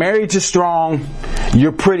 If your marriage is strong,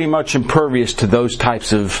 you're pretty much impervious to those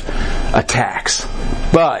types of attacks.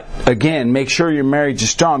 But, again, make sure your marriage is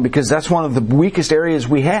strong, because that's one of the weakest areas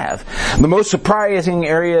we have. The most surprising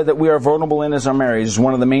area that we are vulnerable in is our marriage. It's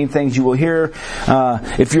one of the main things you will hear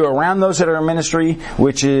if you're around those that are in ministry,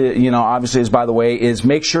 which, obviously is, by the way, is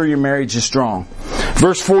make sure your marriage is strong.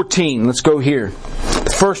 Verse 14, let's go here.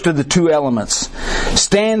 The first of the two elements.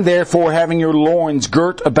 Stand therefore, having your loins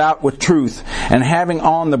girt about with truth, and having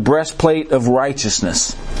on the breastplate of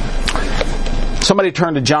righteousness. Somebody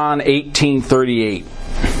turn to John 18:38.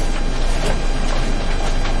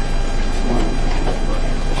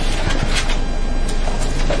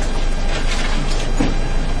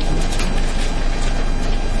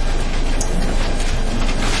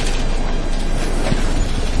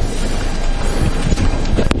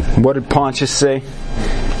 What did Pontius say?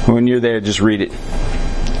 When you're there, just read it.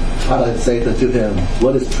 I say unto him,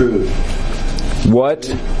 what is truth? What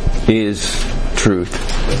is truth?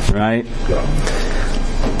 Right?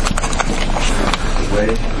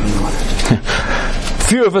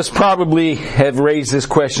 Few of us probably have raised these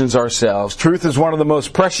questions ourselves. Truth is one of the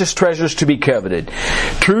most precious treasures to be coveted.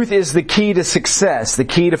 Truth is the key to success, the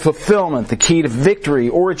key to fulfillment, the key to victory,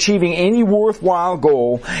 or achieving any worthwhile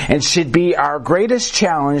goal, and should be our greatest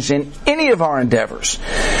challenge in any of our endeavors.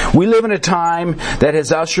 We live in a time that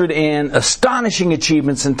has ushered in astonishing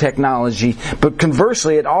achievements in technology, but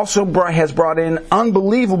conversely, it also has brought in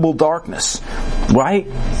unbelievable darkness. Right?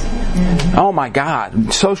 Oh my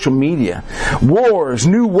God, social media, wars,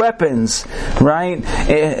 new weapons, right?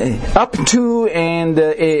 Up to and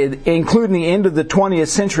including the end of the 20th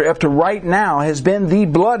century, up to right now, has been the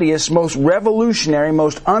bloodiest, most revolutionary,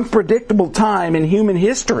 most unpredictable time in human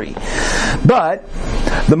history. But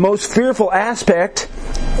the most fearful aspect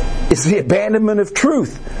is the abandonment of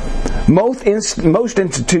truth. Most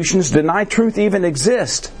institutions deny truth even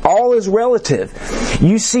exists. All is relative.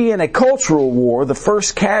 You see, in a cultural war, the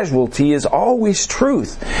first casualty is always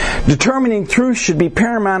truth. Determining truth should be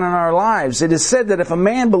paramount in our lives. It is said that if a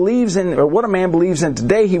man believes in, or what a man believes in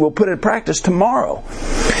today, he will put it in practice tomorrow.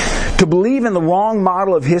 To believe in the wrong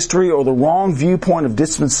model of history or the wrong viewpoint of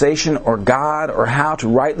dispensation or God or how to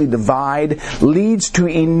rightly divide leads to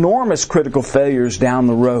enormous critical failures down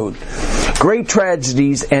the road. Great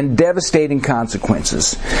tragedies and devastating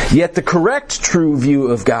consequences. Yet the correct true view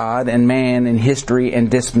of God and man and history and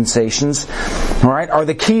dispensations, right, are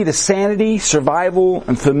the key to sanity, survival,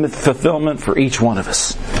 and fulfillment for each one of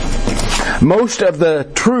us. Most of the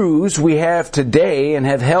truths we have today and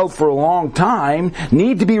have held for a long time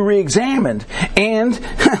need to be re-examined. And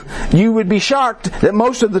you would be shocked that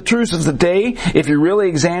most of the truths of the day, if you really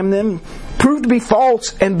examine them, prove to be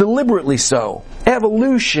false and deliberately so.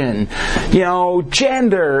 Evolution,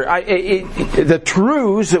 gender, the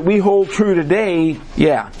truths that we hold true today,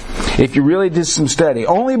 if you really did some study.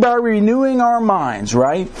 Only by renewing our minds,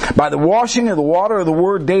 right? By the washing of the water of the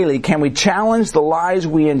Word daily can we challenge the lies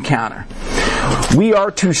we encounter. We are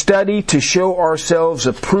to study to show ourselves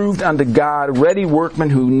approved unto God, ready workmen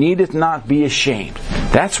who needeth not be ashamed.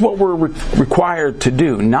 That's what we're required to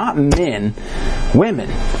do. Not men, women,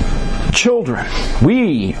 children.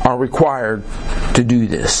 We are required to do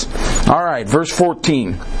this. All right, verse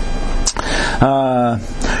 14.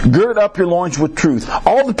 Gird up your loins with truth.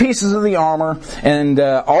 All the pieces of the armor and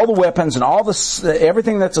all the weapons and all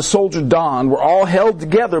everything that's a soldier donned were all held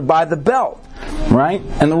together by the belt. Right?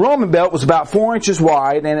 And the Roman belt was about 4 inches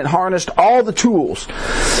wide and it harnessed all the tools.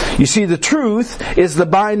 You see, the truth is the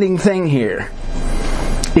binding thing here.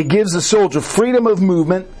 It gives the soldier freedom of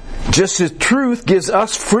movement, just as truth gives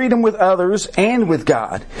us freedom with others and with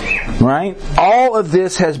God. Right? All of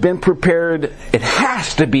this has been prepared. It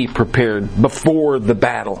has to be prepared before the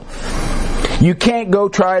battle. You can't go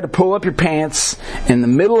try to pull up your pants in the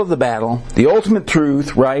middle of the battle. The ultimate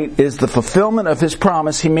truth, right, is the fulfillment of His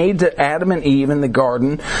promise He made to Adam and Eve in the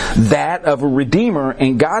garden, that of a Redeemer.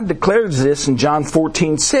 And God declares this in John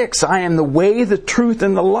 14:6. I am the way, the truth,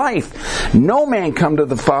 and the life. No man come to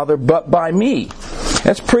the Father but by me.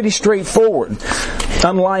 That's pretty straightforward.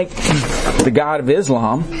 Unlike the God of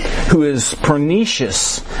Islam, who is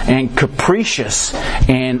pernicious and capricious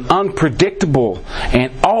and unpredictable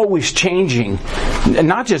and always changing.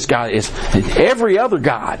 Not just God, it's every other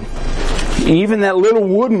God. Even that little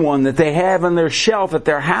wooden one that they have on their shelf at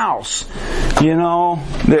their house.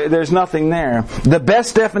 There's nothing there. The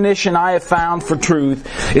best definition I have found for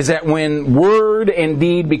truth is that when word and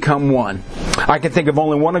deed become one. I can think of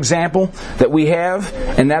only one example that we have,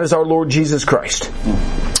 and that is our Lord Jesus Christ.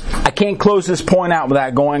 I can't close this point out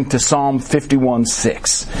without going to Psalm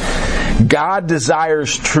 51:6. God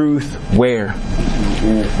desires truth where?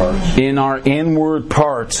 In our inward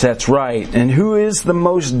parts, that's right. And who is the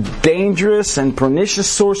most dangerous and pernicious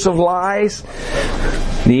source of lies?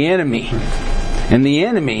 The enemy. And the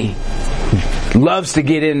enemy loves to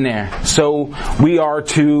get in there. So we are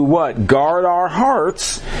to what? Guard our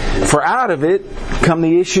hearts, for out of it come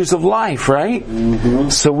the issues of life, right? Mm-hmm.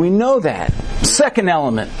 So we know that. Second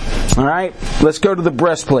element. All right, let's go to the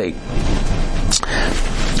breastplate.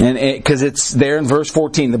 And because it's there in verse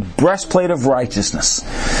 14, the breastplate of righteousness.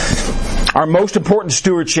 Our most important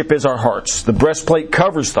stewardship is our hearts. The breastplate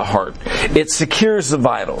covers the heart. It secures the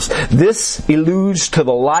vitals. This alludes to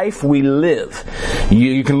the life we live.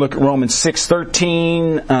 You can look at Romans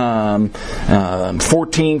 6:13,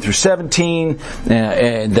 14 through 17,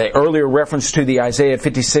 and the earlier reference to the Isaiah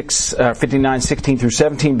 59, 16 through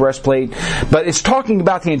 17 breastplate. But it's talking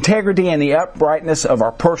about the integrity and the uprightness of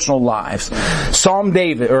our personal lives. Psalm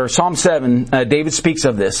 7, David speaks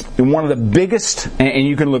of this. One of the biggest, and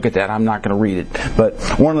you can look at that. I'm not going to read it, but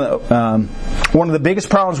one of the biggest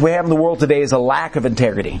problems we have in the world today is a lack of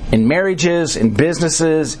integrity in marriages, in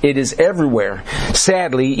businesses. It is everywhere,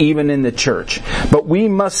 sadly, even in the church. But we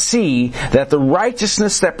must see that the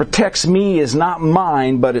righteousness that protects me is not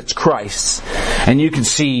mine, but it's Christ's. And you can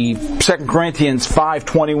see 2 Corinthians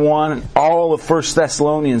 5:21, all of 1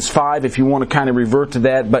 Thessalonians 5, if you want to kind of revert to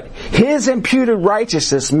that. But His imputed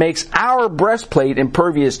righteousness makes our breastplate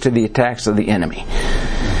impervious to the attacks of the enemy.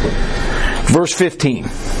 Verse 15.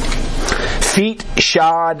 Feet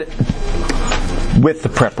shod with the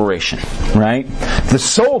preparation, right? The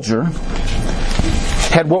soldier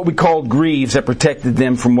had what we called greaves that protected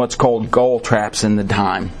them from what's called gall traps in the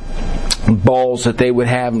time. Balls that they would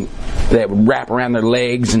have that would wrap around their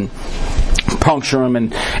legs and puncture them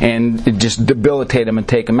and just debilitate them and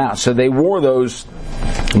take them out. So they wore those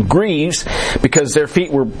greaves because their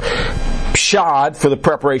feet were shod for the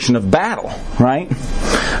preparation of battle, right?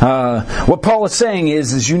 What Paul is saying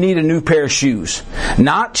is you need a new pair of shoes.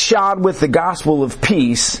 Not shod with the gospel of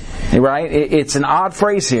peace, right? It's an odd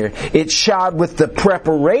phrase here. It's shod with the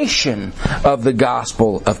preparation of the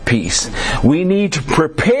gospel of peace. We need to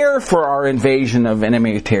prepare for our invasion of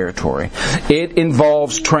enemy territory. It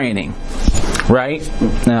involves training. Right?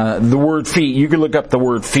 The word feet, you can look up the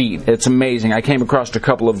word feet. It's amazing. I came across a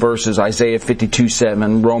couple of verses, Isaiah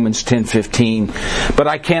 52:7, Romans 10:15. But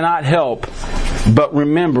I cannot help but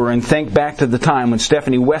remember and think back to the time when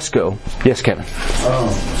Stephanie Wesco... Yes, Kevin?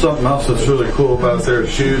 Something else that's really cool about their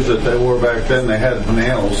shoes that they wore back then, they had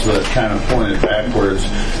nails that kind of pointed backwards.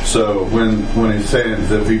 So when he's saying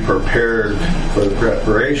to be prepared for the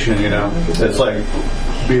preparation, it's like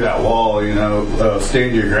be that wall,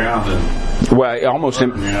 stand your ground and... Well, it almost,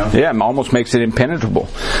 it almost makes it impenetrable.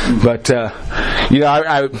 But,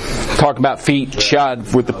 I talk about feet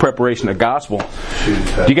shod with the preparation of gospel.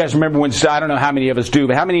 Do you guys remember when, I don't know how many of us do,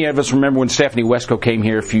 but how many of us remember when Stephanie Wesco came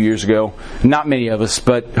here a few years ago? Not many of us,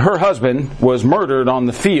 but her husband was murdered on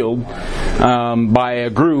the field by a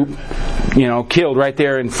group, killed right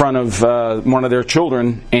there in front of one of their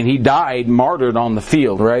children, and he died martyred on the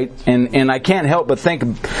field, right? And I can't help but think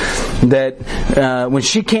that when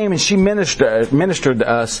she came and she ministered to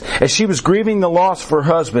us, as she was grieving the loss of her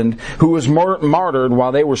husband, who was martyred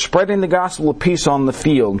while they were spreading the gospel of peace on the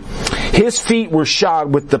field, his feet were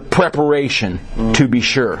shod with the preparation, to be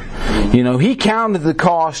sure. He counted the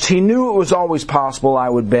cost. He knew it was always possible, I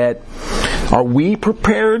would bet. Are we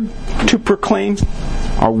prepared to proclaim?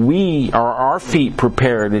 Are our feet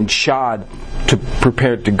prepared and shod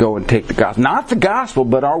prepared to go and take the gospel? Not the gospel,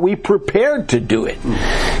 but are we prepared to do it?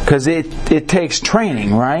 Because it takes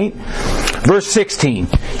training, right? Verse 16,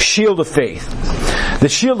 shield of faith. The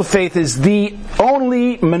shield of faith is the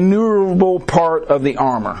only maneuverable part of the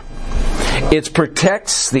armor. It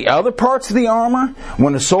protects the other parts of the armor.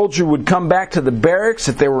 When a soldier would come back to the barracks,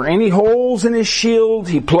 if there were any holes in his shield,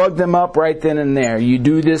 he plugged them up right then and there. You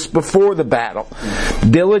do this before the battle.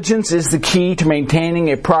 Diligence is the key to maintaining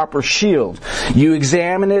a proper shield. You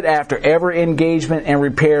examine it after every engagement and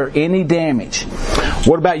repair any damage.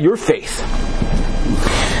 What about your faith?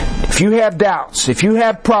 If you have doubts, if you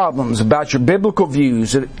have problems about your biblical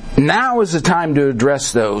views, now is the time to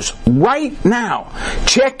address those. Right now.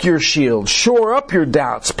 Check your shield. Shore up your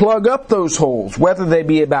doubts. Plug up those holes, whether they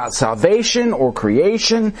be about salvation or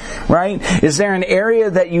creation, right? Is there an area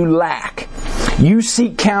that you lack? You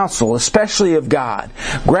seek counsel, especially of God.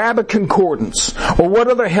 Grab a concordance or what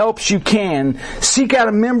other helps you can. Seek out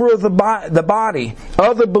a member of the body,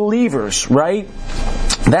 other believers, right?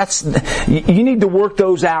 You need to work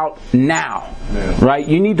those out now, right?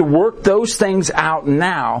 You need to work those things out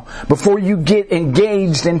now before you get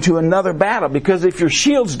engaged into another battle. Because if your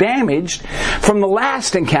shield's damaged from the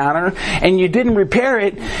last encounter and you didn't repair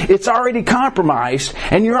it, it's already compromised,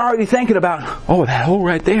 and you're already thinking about, that hole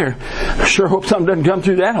right there. I sure hope something doesn't come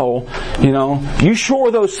through that hole. You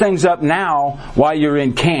shore those things up now while you're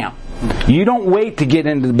in camp. You don't wait to get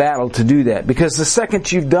into the battle to do that, because the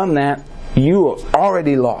second you've done that, you are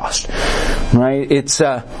already lost, right?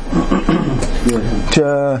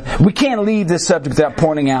 We can't leave this subject without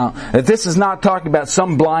pointing out that this is not talking about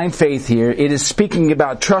some blind faith here. It is speaking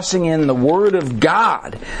about trusting in the Word of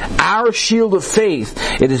God, our shield of faith.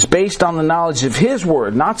 It is based on the knowledge of His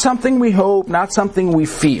Word, not something we hope, not something we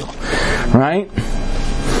feel, right?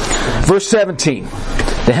 Verse 17.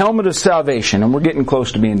 The helmet of salvation, and we're getting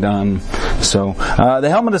close to being done. So, the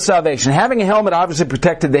helmet of salvation. Having a helmet obviously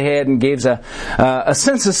protected the head and gives a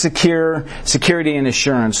sense of security and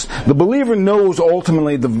assurance. The believer knows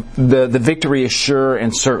ultimately the victory is sure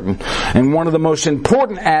and certain. And one of the most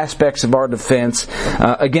important aspects of our defense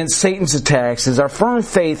against Satan's attacks is our firm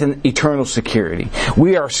faith in eternal security.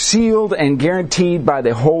 We are sealed and guaranteed by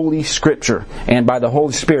the Holy Scripture and by the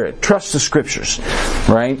Holy Spirit. Trust the Scriptures,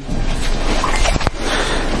 right?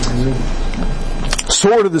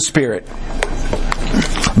 Sword of the Spirit.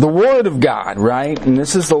 The Word of God, right? And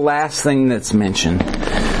this is the last thing that's mentioned.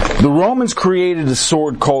 The Romans created a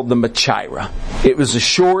sword called the Machaira. It was a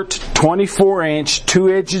short, 24-inch,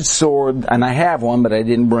 two-edged sword, and I have one, but I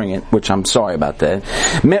didn't bring it, which I'm sorry about that.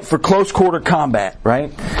 Meant for close-quarter combat,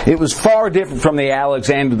 right? It was far different from the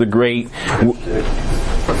Alexander the Great.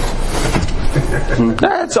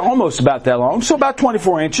 That's almost about that long. So about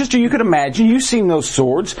 24 inches. So you could imagine, you've seen those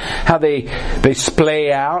swords, how they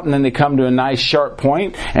splay out and then they come to a nice sharp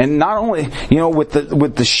point. And not only, with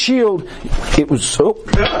the shield, it was,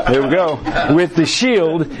 there we go. With the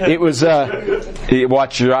shield, it was,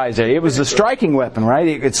 watch your eyes there. It was a striking weapon, right?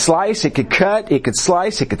 It could slice, it could cut, it could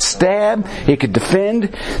slice, it could stab, it could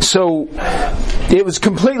defend. So it was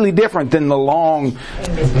completely different than the long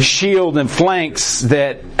shield and flanks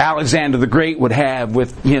that Alexander the Great would have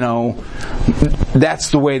with,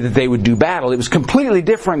 that's the way that they would do battle. It was completely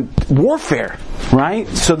different warfare, right?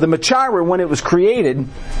 So the Machaira, when it was created,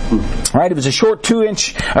 right, it was a short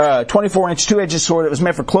 24-inch, 2-edged sword. It was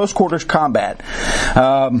meant for close quarters combat.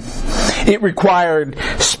 It required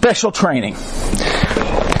special training.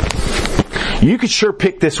 You could sure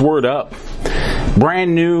pick this word up.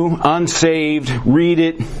 Brand new, unsaved, read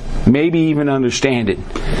it, maybe even understand it.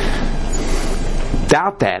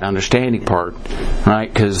 Without that understanding part,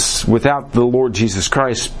 right? Because without the Lord Jesus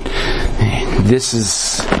Christ,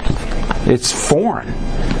 it's foreign.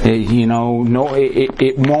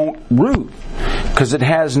 It won't root because it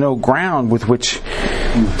has no ground with which.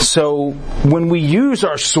 So when we use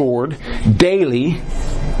our sword daily,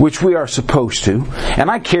 which we are supposed to, and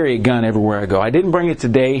I carry a gun everywhere I go. I didn't bring it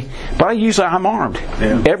today, but I'm armed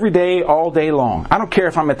every day, all day long. I don't care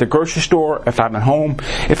if I'm at the grocery store, if I'm at home,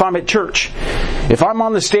 if I'm at church. If I'm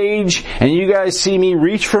on the stage and you guys see me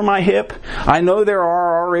reach for my hip, I know there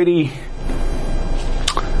are already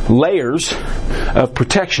layers of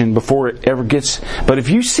protection before it ever gets. But if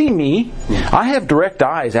you see me, I have direct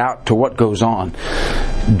eyes out to what goes on.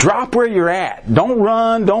 Drop where you're at. Don't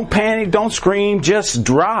run, don't panic, don't scream, just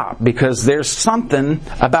drop, because there's something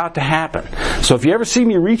about to happen. So if you ever see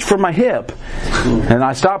me reach for my hip and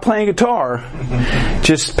I stop playing guitar,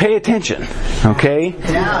 just pay attention, okay?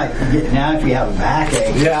 Now if you have a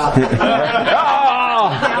backache.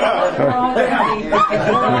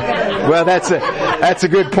 Well, that's a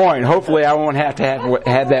good point. Hopefully I won't have to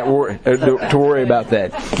have that to worry about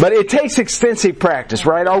that. But it takes extensive practice,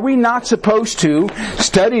 right? Are we not supposed to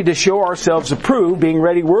study to show ourselves approved, being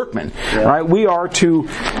ready workmen? Right? We are to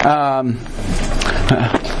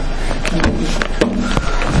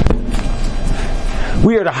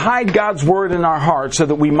we are to hide God's Word in our hearts so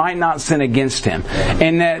that we might not sin against Him.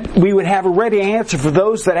 And that we would have a ready answer for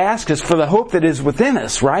those that ask us for the hope that is within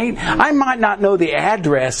us, right? I might not know the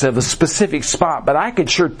address of a specific spot, but I could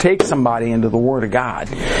sure take somebody into the Word of God.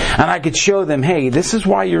 And I could show them, hey, this is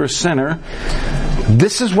why you're a sinner.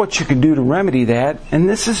 This is what you can do to remedy that, and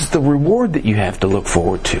this is the reward that you have to look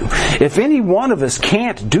forward to. If any one of us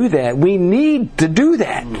can't do that, we need to do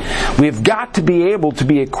that. We've got to be able to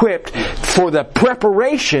be equipped for the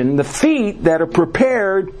preparation, the feet that are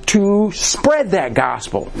prepared to spread that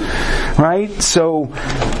gospel. Right? So,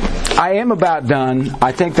 I am about done.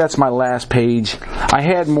 I think that's my last page. I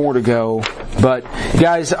had more to go. But,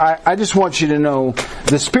 guys, I just want you to know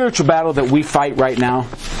the spiritual battle that we fight right now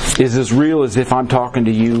is as real as if I'm talking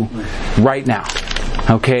to you right now.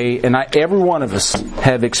 Okay? And every one of us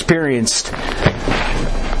have experienced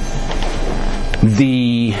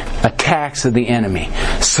the attacks of the enemy.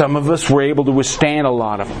 Some of us were able to withstand a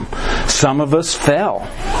lot of them. Some of us fell.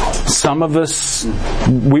 Some of us,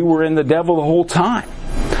 we were in the devil the whole time.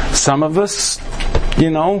 Some of us,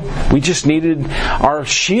 we just needed our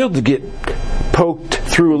shield to get poked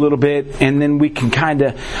through a little bit, and then we can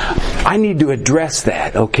I need to address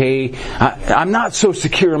that, okay? I'm not so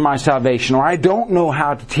secure in my salvation, or I don't know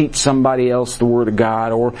how to teach somebody else the Word of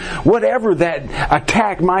God, or whatever that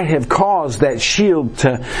attack might have caused that shield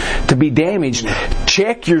to be damaged.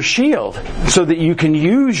 Check your shield so that you can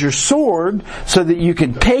use your sword, so that you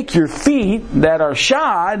can take your feet that are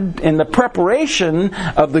shod in the preparation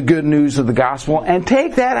of the good news of the gospel and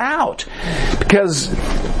take that out. Because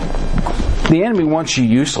the enemy wants you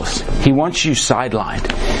useless. He wants you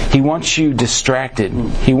sidelined. He wants you distracted.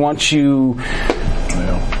 He wants you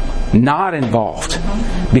not involved.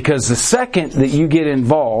 Because the second that you get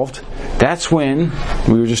involved, that's when,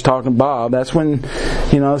 we were just talking to Bob, that's when,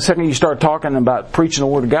 the second you start talking about preaching the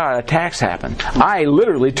Word of God, attacks happen. I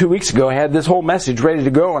literally 2 weeks ago had this whole message ready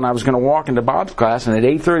to go, and I was going to walk into Bob's class, and at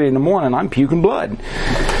 8:30 in the morning I'm puking blood.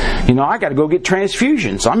 I got to go get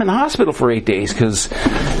transfusions. I'm in the hospital for 8 days because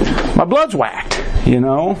my blood's whacked,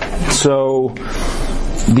 So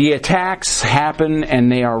the attacks happen, and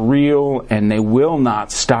they are real, and they will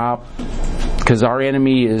not stop, because our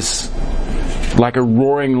enemy is like a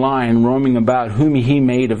roaring lion roaming about whom he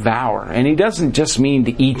may devour. And he doesn't just mean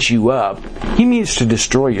to eat you up. He means to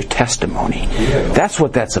destroy your testimony. That's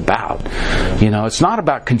what that's about. It's not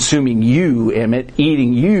about consuming you, Emmett,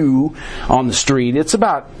 eating you on the street. It's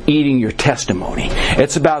about eating your testimony.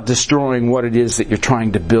 It's about destroying what it is that you're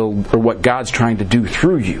trying to build, or what God's trying to do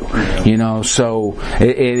through you. So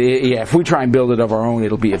if we try and build it of our own,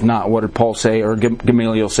 it'll be of not. What did Paul say, or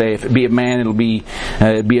Gamaliel say? If it be of man, it'll be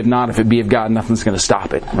of not. If it be of God, nothing's going to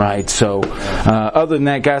stop it. Right? So other than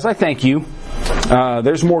that, guys, I thank you.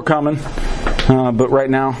 There's more coming, but right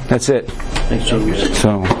now, that's it. Thanks, James.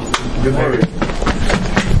 So. Good morning.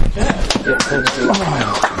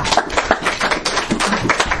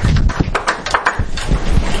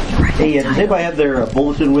 Hey, does anybody have their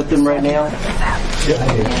bulletin with them right now?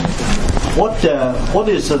 What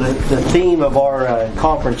is the theme of our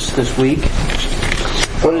conference this week?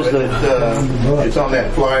 What is it's on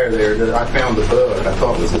that flyer there that I found the book. I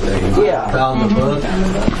thought was the thing. Yeah. Found the book.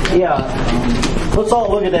 Yeah. Let's all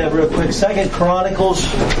look at that real quick. 2 Chronicles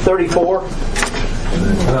 34.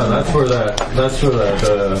 That's where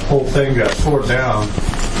that whole thing got tore down,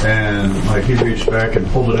 and like he reached back and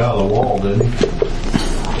pulled it out of the wall, didn't he?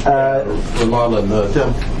 Remodeling the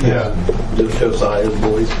temple. Yeah. Just Josiah's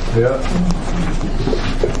boys. Yeah.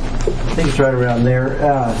 I think it's right around there.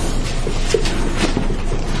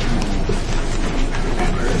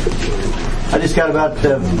 I just got about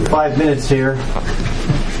 5 minutes here.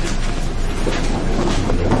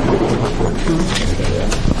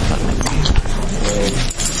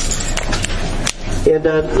 And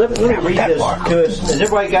let me read this to us. Has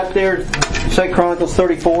everybody got there? 2 Chronicles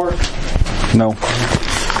 34? No.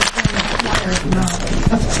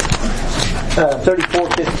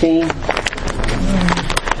 34:15.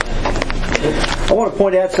 I want to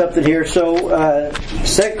point out something here. So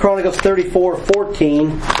 2 Chronicles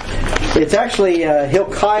 34:14. It's actually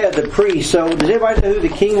Hilkiah the priest. So does everybody know who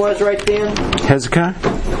the king was right then? Hezekiah?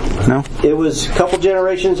 No. It was a couple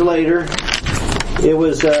generations later. It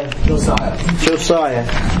was Josiah.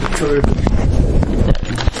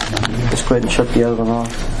 Let's go ahead and shut the other one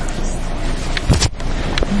off.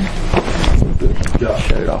 Josh,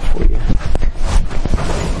 shut it off for you.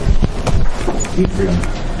 Keep freedom.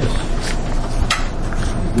 Yes.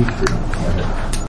 Keep freedom.